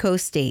East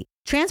Coast state,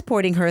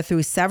 transporting her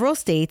through several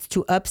states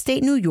to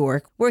upstate New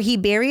York, where he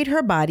buried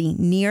her body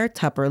near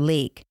Tupper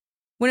Lake.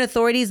 When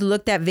authorities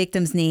looked at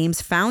victims'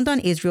 names found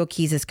on Israel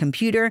Keyes'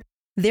 computer,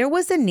 there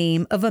was the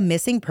name of a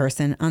missing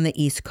person on the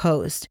East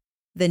Coast.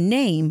 The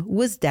name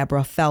was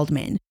Deborah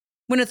Feldman.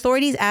 When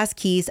authorities asked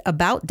Keyes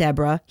about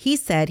Deborah, he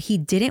said he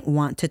didn't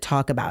want to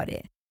talk about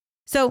it.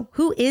 So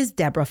who is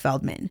Deborah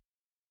Feldman?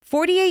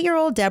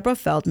 48-year-old Deborah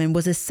Feldman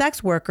was a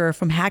sex worker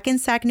from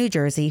Hackensack, New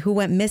Jersey, who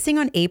went missing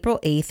on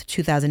April 8,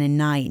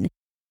 2009.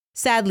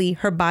 Sadly,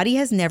 her body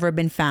has never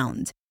been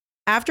found.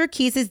 After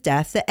Keyes'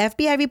 death, the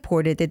FBI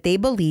reported that they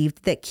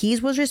believed that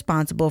Keyes was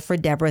responsible for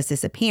Deborah's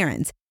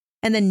disappearance,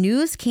 and the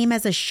news came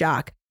as a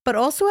shock, but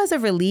also as a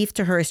relief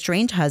to her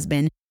estranged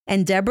husband,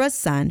 and Deborah's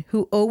son,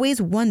 who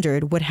always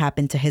wondered what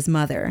happened to his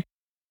mother.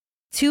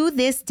 To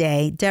this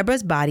day,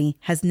 Deborah's body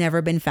has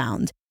never been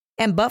found,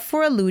 and but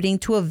for alluding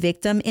to a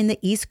victim in the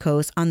East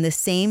Coast on the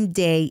same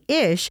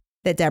day-ish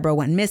that Deborah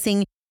went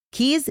missing,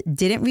 Keyes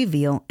didn't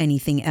reveal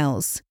anything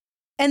else.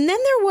 And then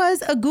there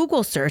was a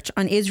Google search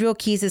on Israel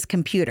Keyes'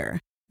 computer.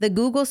 The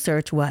Google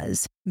search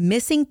was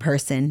Missing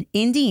Person,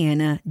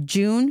 Indiana,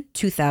 June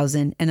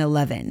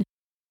 2011.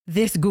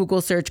 This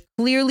Google search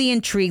clearly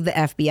intrigued the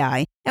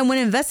FBI, and when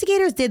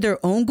investigators did their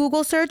own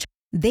Google search,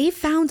 they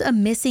found a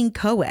missing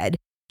co-ed,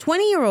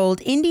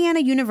 20-year-old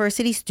Indiana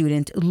University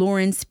student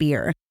Lauren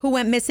Spear, who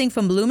went missing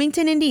from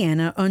Bloomington,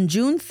 Indiana on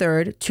June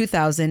 3,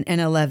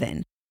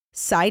 2011.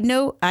 Side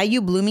note,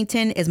 IU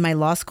Bloomington is my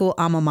law school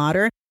alma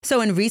mater,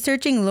 so in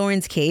researching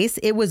Lauren's case,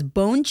 it was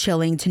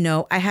bone-chilling to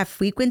know I have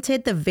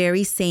frequented the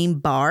very same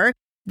bar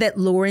that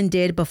Lauren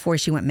did before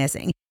she went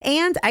missing.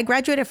 And I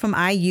graduated from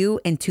IU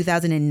in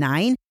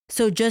 2009,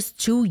 so just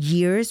 2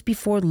 years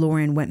before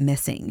Lauren went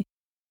missing.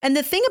 And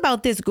the thing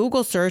about this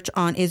Google search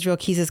on Israel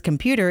Keyes'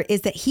 computer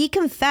is that he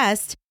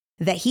confessed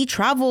that he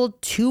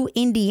traveled to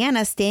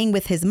Indiana staying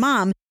with his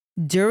mom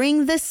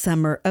during the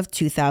summer of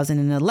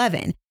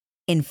 2011.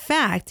 In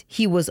fact,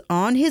 he was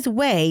on his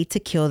way to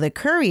kill the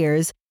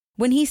couriers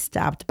when he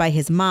stopped by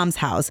his mom's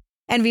house.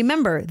 And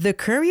remember, the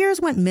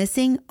couriers went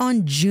missing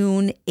on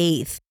June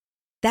 8th.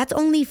 That's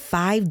only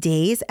 5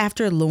 days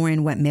after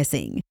Lauren went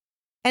missing.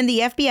 And the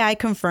FBI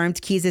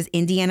confirmed Keyes'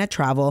 Indiana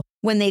travel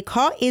when they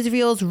caught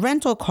Israel's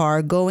rental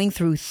car going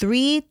through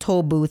 3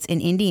 toll booths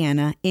in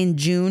Indiana in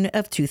June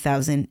of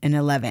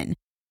 2011.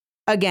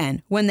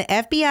 Again, when the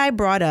FBI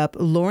brought up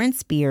Lauren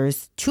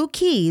Spears to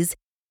Keyes,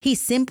 he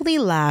simply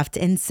laughed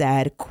and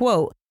said,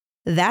 quote,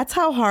 "That's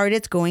how hard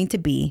it's going to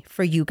be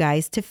for you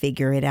guys to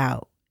figure it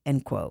out,"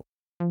 end quote.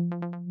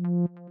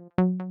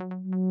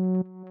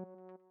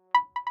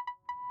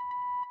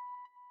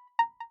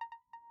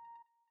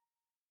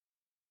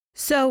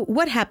 So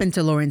what happened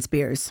to Lauren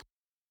Spears?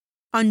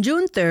 On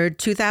June 3rd,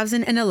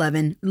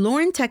 2011,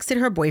 Lauren texted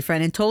her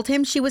boyfriend and told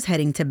him she was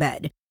heading to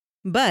bed.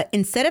 But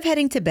instead of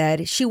heading to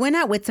bed, she went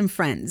out with some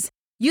friends.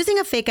 Using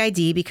a fake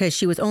ID because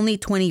she was only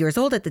 20 years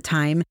old at the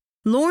time,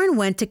 Lauren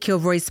went to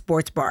Kilroy's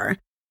Sports Bar.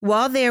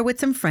 While there with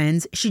some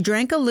friends, she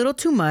drank a little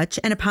too much,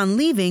 and upon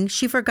leaving,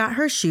 she forgot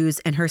her shoes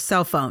and her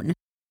cell phone.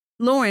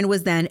 Lauren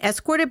was then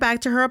escorted back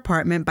to her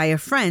apartment by a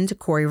friend,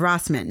 Corey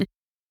Rossman.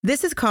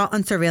 This is caught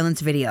on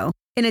surveillance video,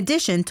 in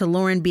addition to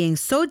Lauren being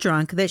so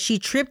drunk that she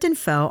tripped and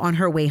fell on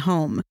her way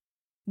home.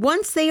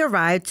 Once they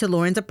arrived to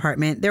Lauren's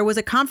apartment, there was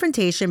a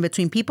confrontation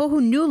between people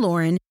who knew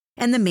Lauren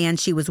and the man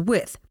she was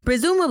with.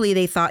 Presumably,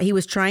 they thought he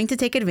was trying to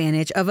take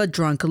advantage of a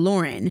drunk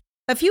Lauren.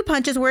 A few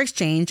punches were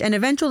exchanged, and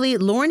eventually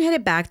Lauren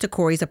headed back to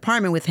Corey's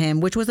apartment with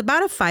him, which was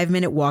about a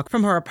 5-minute walk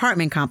from her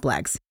apartment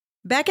complex.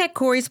 Back at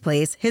Corey's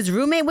place, his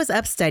roommate was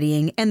up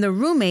studying, and the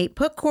roommate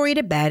put Corey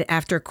to bed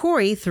after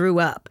Corey threw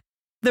up.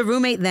 The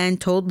roommate then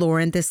told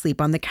Lauren to sleep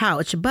on the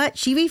couch, but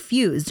she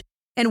refused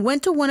and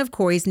went to one of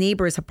Corey's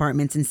neighbors'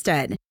 apartments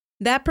instead.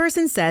 That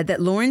person said that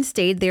Lauren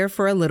stayed there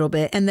for a little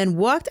bit and then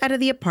walked out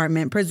of the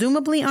apartment,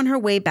 presumably on her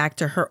way back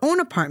to her own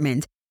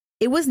apartment.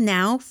 It was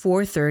now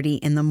 4:30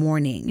 in the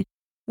morning.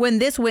 When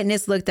this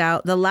witness looked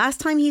out, the last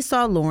time he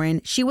saw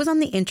Lauren, she was on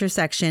the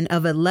intersection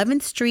of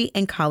 11th Street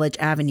and College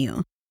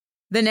Avenue.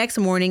 The next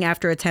morning,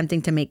 after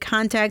attempting to make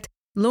contact,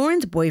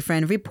 Lauren's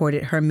boyfriend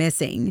reported her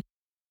missing.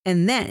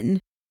 And then,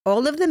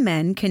 all of the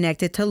men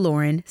connected to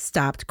Lauren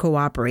stopped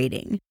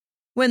cooperating.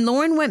 When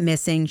Lauren went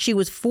missing, she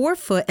was 4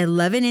 foot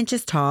 11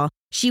 inches tall.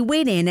 She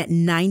weighed in at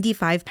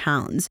 95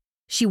 pounds.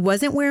 She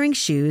wasn't wearing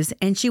shoes,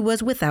 and she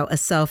was without a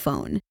cell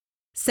phone.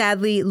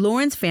 Sadly,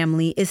 Lauren's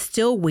family is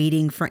still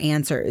waiting for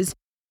answers.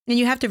 And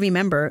you have to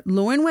remember,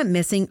 Lauren went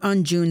missing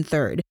on June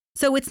 3rd,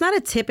 so it's not a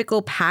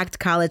typical packed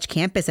college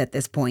campus at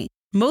this point.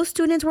 Most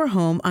students were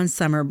home on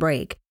summer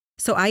break,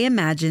 so I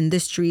imagine the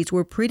streets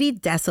were pretty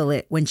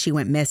desolate when she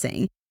went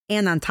missing.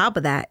 And on top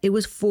of that, it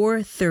was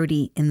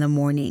 4:30 in the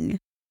morning.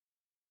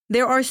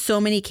 There are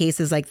so many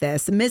cases like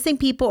this, missing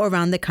people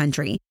around the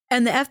country,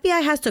 and the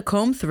FBI has to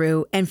comb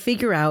through and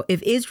figure out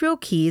if Israel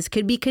Keyes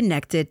could be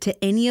connected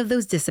to any of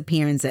those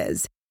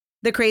disappearances.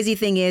 The crazy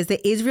thing is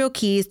that Israel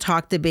Keyes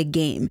talked a big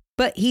game,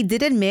 but he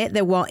did admit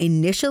that while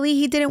initially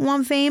he didn't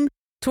want fame,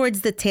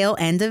 towards the tail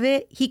end of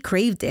it, he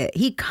craved it.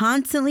 He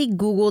constantly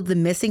Googled the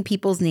missing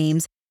people's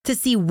names to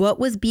see what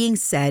was being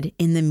said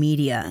in the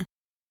media.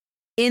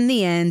 In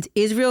the end,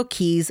 Israel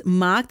Keyes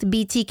mocked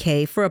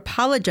BTK for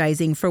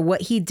apologizing for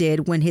what he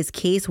did when his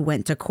case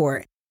went to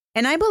court.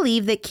 And I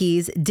believe that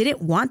Keyes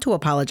didn't want to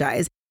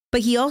apologize,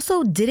 but he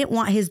also didn't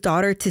want his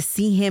daughter to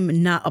see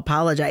him not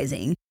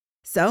apologizing.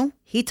 So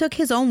he took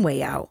his own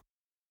way out.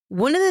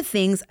 One of the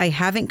things I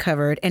haven't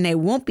covered, and I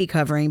won't be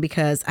covering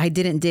because I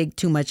didn't dig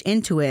too much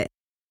into it,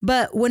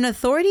 but when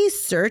authorities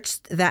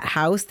searched that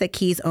house that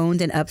Keyes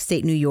owned in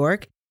upstate New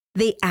York,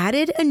 they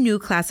added a new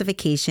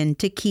classification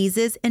to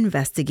Keyes'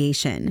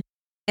 investigation,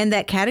 and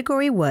that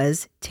category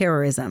was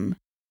terrorism.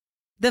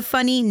 The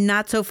funny,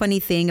 not so funny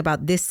thing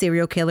about this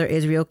serial killer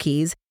Israel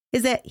Keyes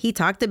is that he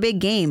talked a big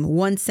game,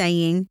 once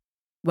saying,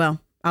 well,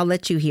 I'll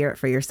let you hear it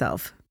for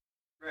yourself.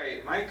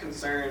 Right. My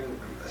concern,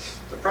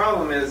 the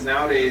problem is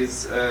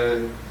nowadays,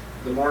 the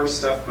more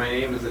stuff my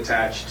name is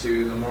attached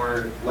to, the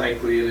more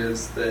likely it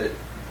is that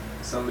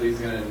somebody's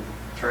going to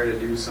try to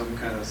do some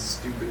kind of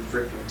stupid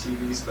freaking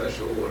TV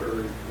special,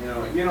 or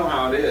you know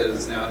how it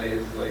is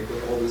nowadays, like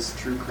with all this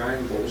true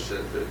crime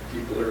bullshit that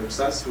people are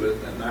obsessed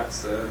with, and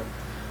that's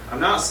I'm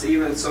not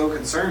even so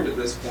concerned at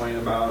this point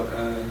about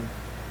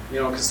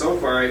because so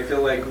far I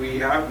feel like we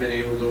have been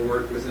able to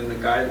work within the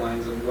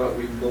guidelines of what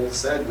we both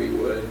said we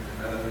would,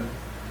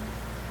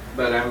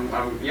 but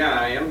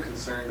I am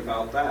concerned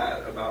about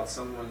that, about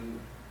someone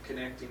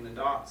connecting the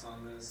dots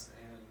on this.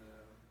 And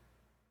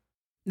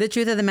the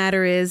truth of the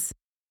matter is,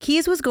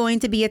 Keys was going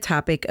to be a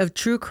topic of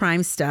true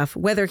crime stuff,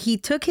 whether he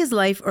took his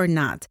life or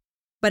not.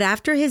 But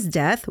after his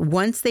death,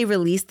 once they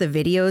released the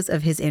videos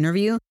of his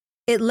interview,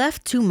 it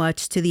left too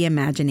much to the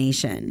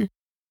imagination.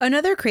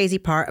 Another crazy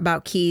part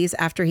about Keys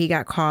after he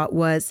got caught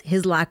was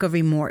his lack of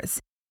remorse.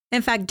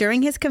 In fact,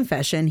 during his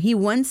confession, he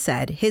once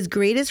said his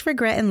greatest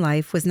regret in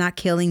life was not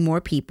killing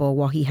more people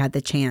while he had the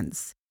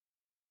chance.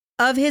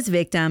 Of his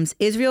victims,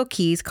 Israel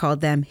Keys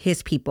called them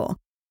his people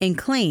and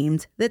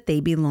claimed that they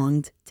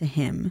belonged to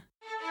him.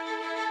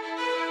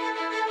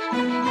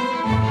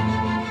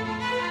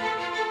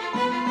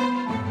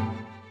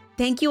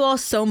 Thank you all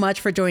so much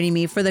for joining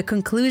me for the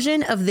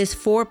conclusion of this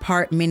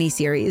 4-part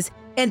miniseries.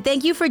 And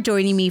thank you for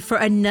joining me for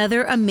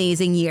another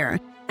amazing year.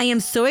 I am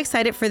so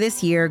excited for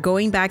this year,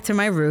 going back to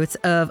my roots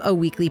of a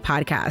weekly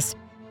podcast.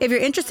 If you're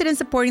interested in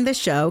supporting the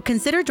show,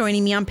 consider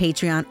joining me on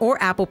Patreon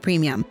or Apple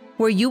Premium,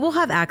 where you will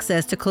have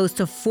access to close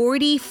to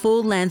 40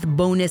 full-length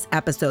bonus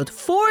episodes.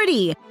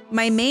 40!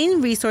 My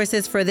main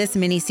resources for this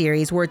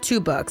miniseries were 2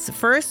 books.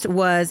 First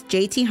was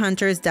J.T.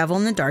 Hunter's Devil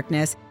in the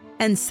Darkness,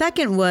 and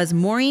second was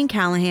Maureen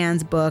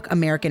Callahan's book,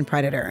 American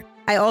Predator.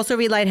 I also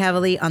relied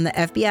heavily on the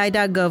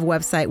FBI.gov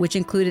website, which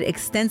included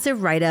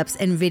extensive write-ups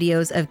and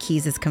videos of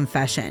Keys'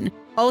 confession.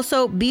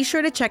 Also, be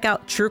sure to check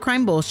out True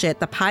Crime Bullshit,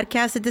 the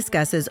podcast that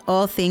discusses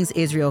all things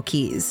Israel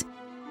Keys.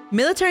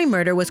 Military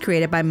Murder was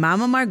created by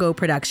Mama Margot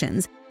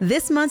Productions.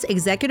 This month's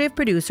executive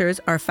producers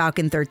are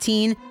Falcon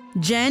 13,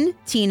 Jen,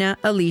 Tina,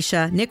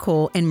 Alicia,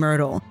 Nicole, and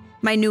Myrtle.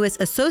 My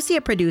newest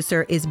associate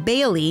producer is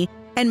Bailey,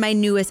 and my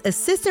newest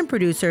assistant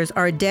producers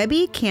are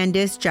Debbie,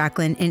 Candace,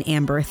 Jacqueline, and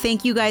Amber.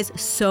 Thank you guys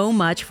so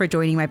much for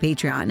joining my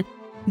Patreon.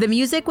 The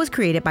music was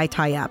created by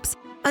Tie-Ups.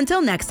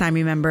 Until next time,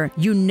 remember,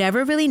 you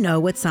never really know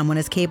what someone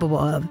is capable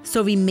of,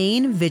 so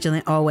remain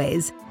vigilant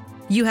always.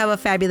 You have a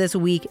fabulous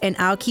week, and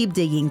I'll keep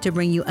digging to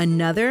bring you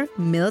another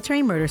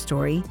military murder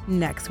story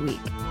next week.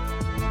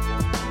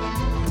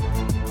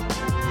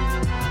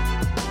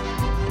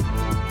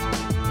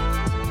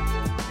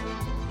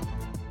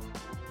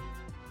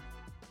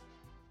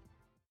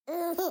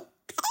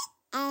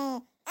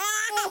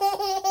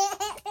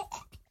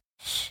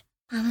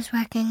 Mama's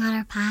working on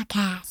her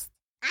podcast.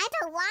 I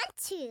don't want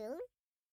to.